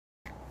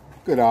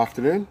Good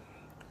afternoon.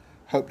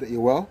 Hope that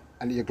you're well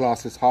and that your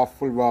glass is half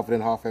full rather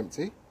than half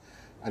empty.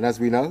 And as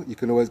we know, you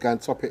can always go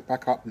and top it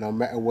back up no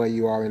matter where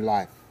you are in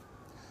life.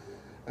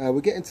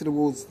 We're getting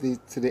towards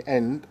the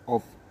end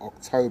of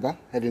October,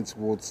 heading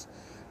towards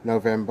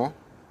November.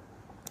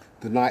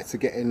 The nights are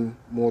getting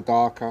more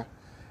darker,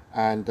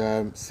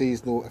 and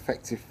seasonal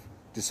affective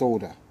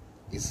disorder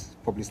is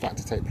probably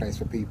starting to take place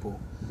for people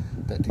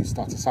that do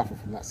start to suffer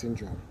from that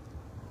syndrome.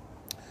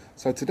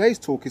 So today's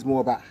talk is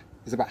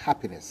about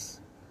happiness.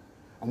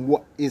 And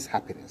what is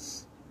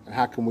happiness? And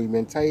how can we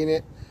maintain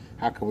it?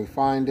 How can we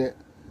find it?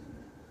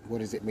 What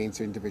does it mean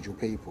to individual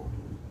people?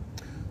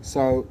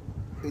 So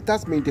it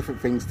does mean different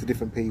things to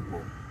different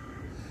people.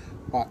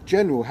 But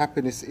general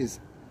happiness is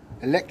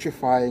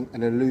electrifying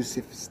and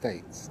elusive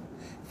states.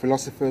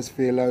 Philosophers,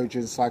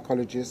 theologians,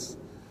 psychologists,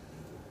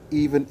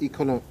 even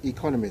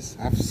economists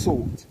have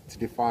sought to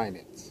define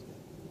it.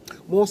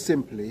 More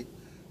simply,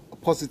 a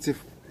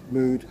positive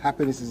mood,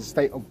 happiness is a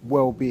state of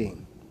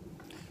well-being.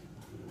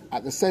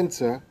 At the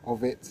center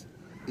of it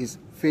is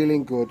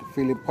feeling good,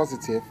 feeling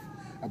positive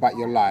about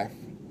your life,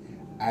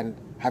 and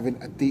having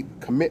a deep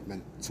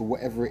commitment to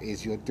whatever it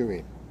is you're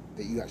doing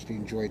that you actually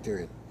enjoy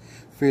doing.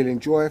 Feeling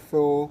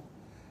joyful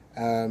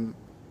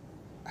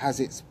has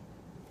its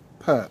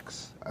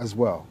perks as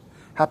well.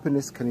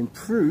 Happiness can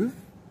improve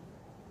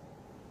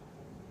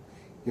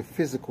your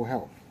physical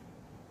health,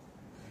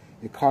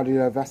 your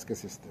cardiovascular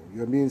system,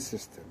 your immune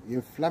system, your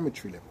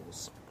inflammatory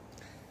levels,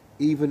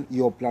 even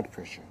your blood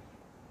pressure,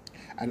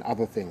 and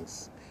other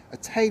things.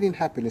 Attaining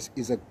happiness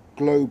is a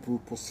global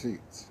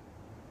pursuit.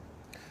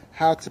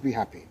 How to be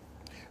happy?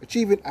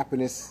 Achieving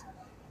happiness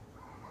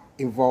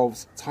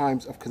involves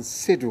times of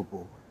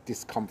considerable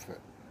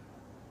discomfort.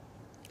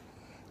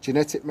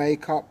 Genetic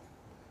makeup,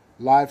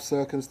 life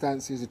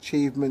circumstances,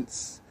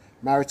 achievements,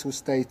 marital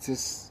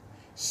status,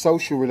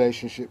 social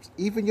relationships,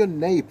 even your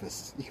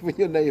neighbours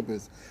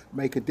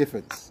make a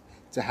difference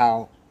to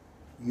how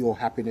your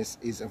happiness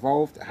is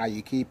evolved, how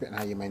you keep it and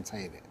how you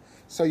maintain it.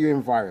 So your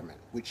environment,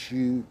 which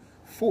you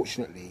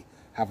fortunately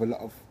have a lot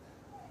of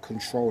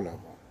control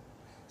over.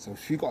 So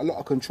if you've got a lot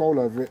of control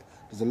over it,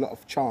 there's a lot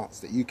of chance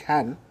that you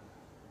can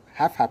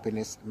have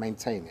happiness and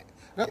maintain it.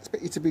 I don't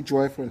expect you to be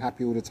joyful and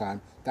happy all the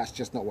time. That's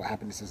just not what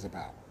happiness is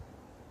about.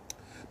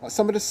 But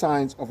some of the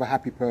signs of a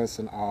happy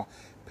person are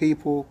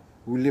people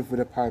who live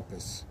with a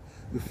purpose,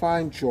 who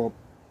find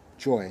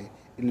joy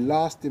in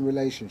lasting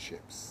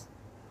relationships.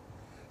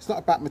 It's not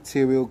about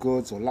material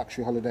goods or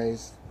luxury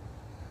holidays.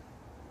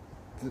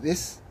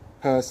 This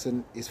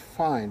person is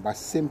fine by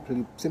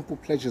simple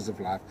pleasures of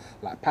life,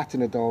 like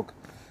patting a dog,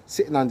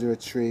 sitting under a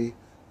tree,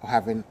 or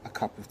having a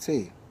cup of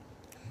tea.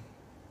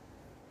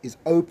 Is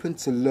open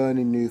to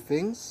learning new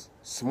things,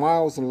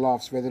 smiles and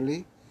laughs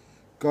readily,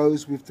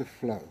 goes with the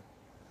flow,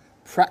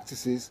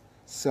 practices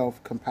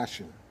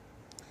self-compassion,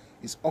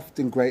 is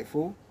often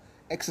grateful,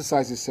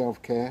 exercises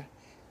self-care,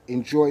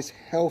 enjoys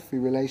healthy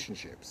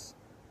relationships.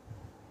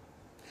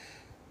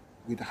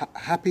 We're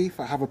happy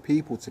for other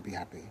people to be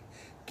happy,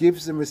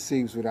 gives and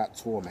receives without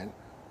torment,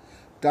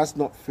 does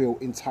not feel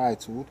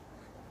entitled,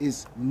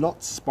 is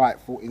not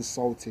spiteful,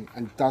 insulting,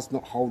 and does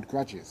not hold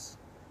grudges.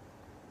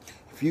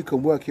 If you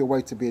can work your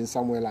way to being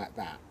somewhere like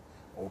that,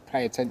 or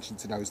pay attention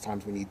to those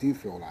times when you do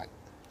feel like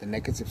the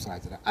negative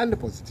sides of that and the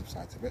positive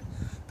sides of it,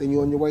 then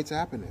you're on your way to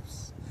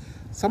happiness.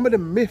 Some of the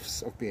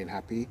myths of being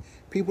happy,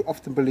 people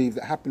often believe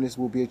that happiness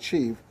will be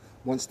achieved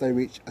once they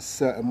reach a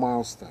certain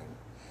milestone,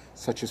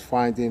 such as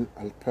finding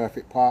a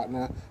perfect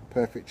partner,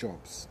 perfect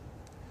jobs.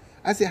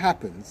 As it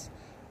happens,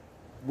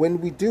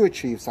 when we do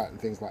achieve certain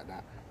things like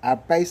that, our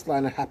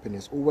baseline of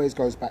happiness always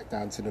goes back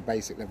down to the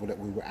basic level that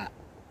we were at.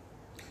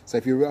 So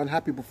if you were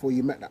unhappy before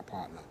you met that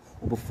partner,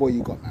 or before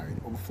you got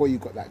married, or before you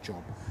got that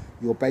job,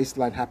 your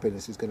baseline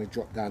happiness is going to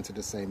drop down to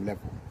the same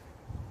level.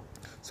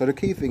 So the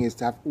key thing is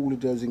to have all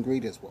of those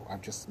ingredients, what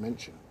I've just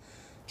mentioned.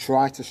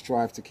 Try to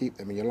strive to keep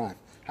them in your life.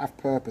 Have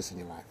purpose in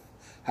your life.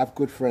 Have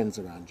good friends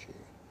around you.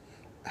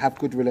 Have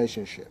good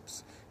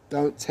relationships.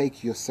 Don't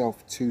take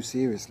yourself too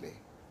seriously.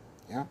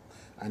 Yeah?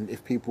 And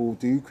if people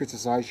do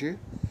criticize you,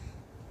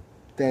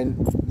 then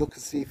look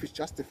and see if it's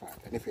justified.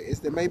 And if it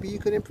is, then maybe you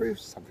can improve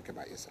something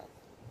about yourself.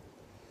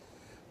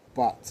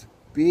 But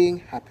being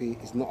happy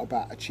is not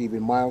about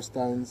achieving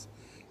milestones.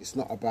 It's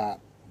not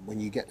about when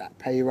you get that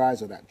pay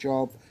rise or that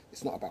job.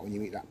 It's not about when you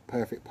meet that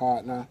perfect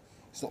partner.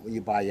 It's not when you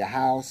buy your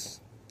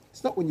house.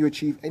 It's not when you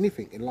achieve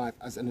anything in life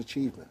as an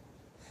achievement.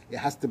 It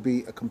has to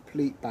be a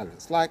complete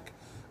balance, like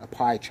a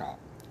pie chart.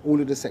 All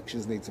of the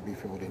sections need to be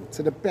filled in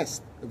to the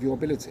best of your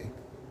ability.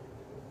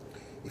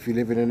 If you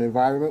live in an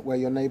environment where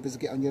your neighbours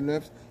get on your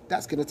nerves,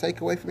 that's going to take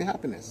away from your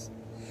happiness.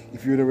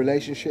 If you're in a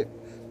relationship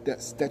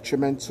that's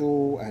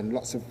detrimental and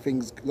lots of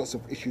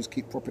issues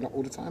keep popping up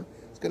all the time,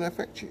 it's going to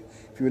affect you.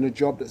 If you're in a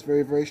job that's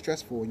very, very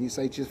stressful and you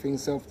say to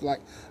yourself,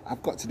 like,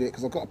 I've got to do it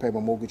because I've got to pay my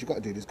mortgage, you've got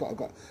to do this,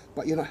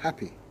 but you're not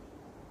happy.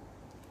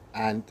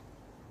 And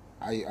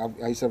I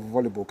used to have a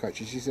volleyball coach,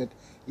 and she said,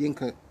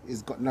 Yinka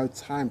has got no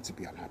time to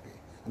be unhappy.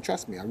 And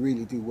trust me, I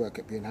really do work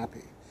at being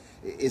happy.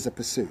 It is a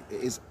pursuit.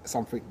 It is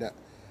something that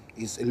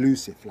is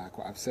elusive, like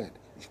what I've said.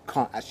 You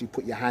can't actually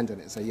put your hand on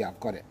it and say, yeah, I've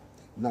got it.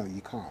 No,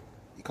 you can't.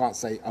 You can't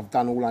say, I've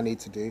done all I need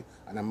to do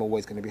and I'm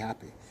always going to be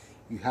happy.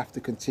 You have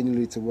to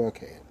continually to work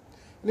at it.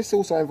 And this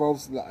also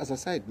involves, as I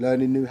said,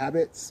 learning new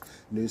habits,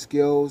 new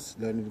skills,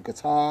 learning the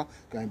guitar,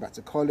 going back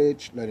to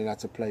college, learning how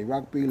to play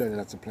rugby, learning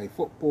how to play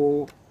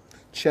football,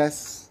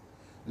 chess,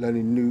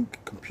 learning new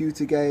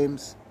computer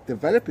games,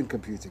 developing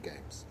computer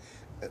games,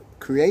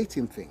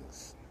 creating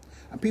things.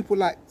 And people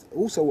like,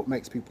 also what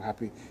makes people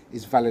happy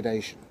is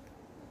validation.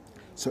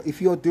 So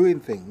if you're doing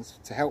things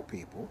to help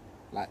people,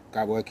 like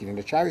guy working in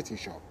a charity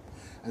shop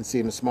and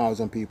seeing the smiles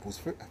on people's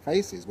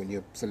faces when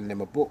you're selling them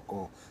a book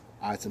or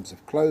items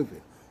of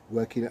clothing,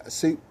 working at a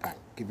soup bank,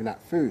 giving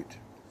out food,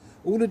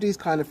 all of these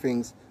kind of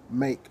things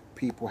make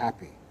people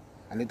happy,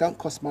 and they don't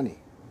cost money.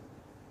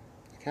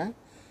 Okay,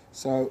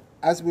 so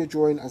as we're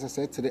drawing, as I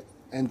said, to the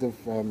end of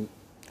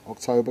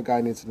October,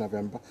 going into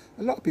November,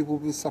 a lot of people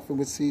will be suffering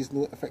with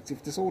seasonal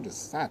affective disorders.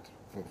 Sad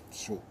for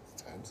short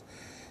terms.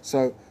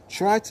 So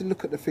try to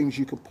look at the things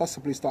you could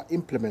possibly start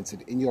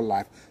implementing in your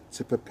life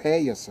to prepare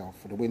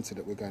yourself for the winter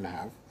that we're going to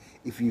have,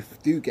 if you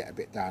do get a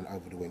bit down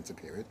over the winter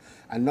period.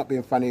 And not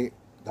being funny,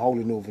 the whole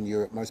of Northern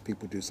Europe, most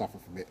people do suffer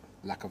from it.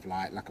 Lack of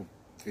light, lack of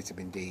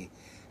vitamin D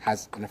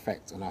has an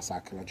effect on our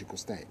psychological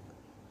state.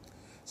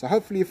 So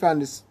hopefully you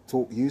found this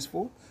talk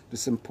useful.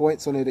 There's some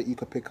points on it that you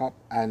could pick up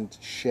and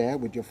share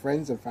with your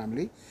friends and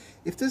family.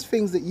 If there's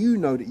things that you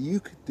know that you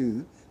could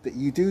do, that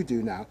you do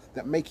now,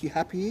 that make you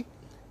happy,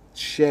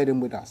 share them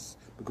with us,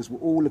 because we're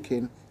all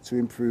looking to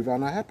improve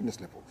on our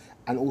happiness level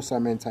and also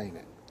maintain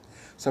it.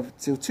 So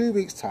till 2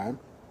 weeks' time,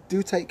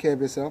 do take care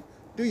of yourself,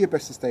 do your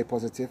best to stay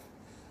positive,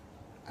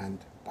 and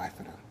bye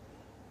for now.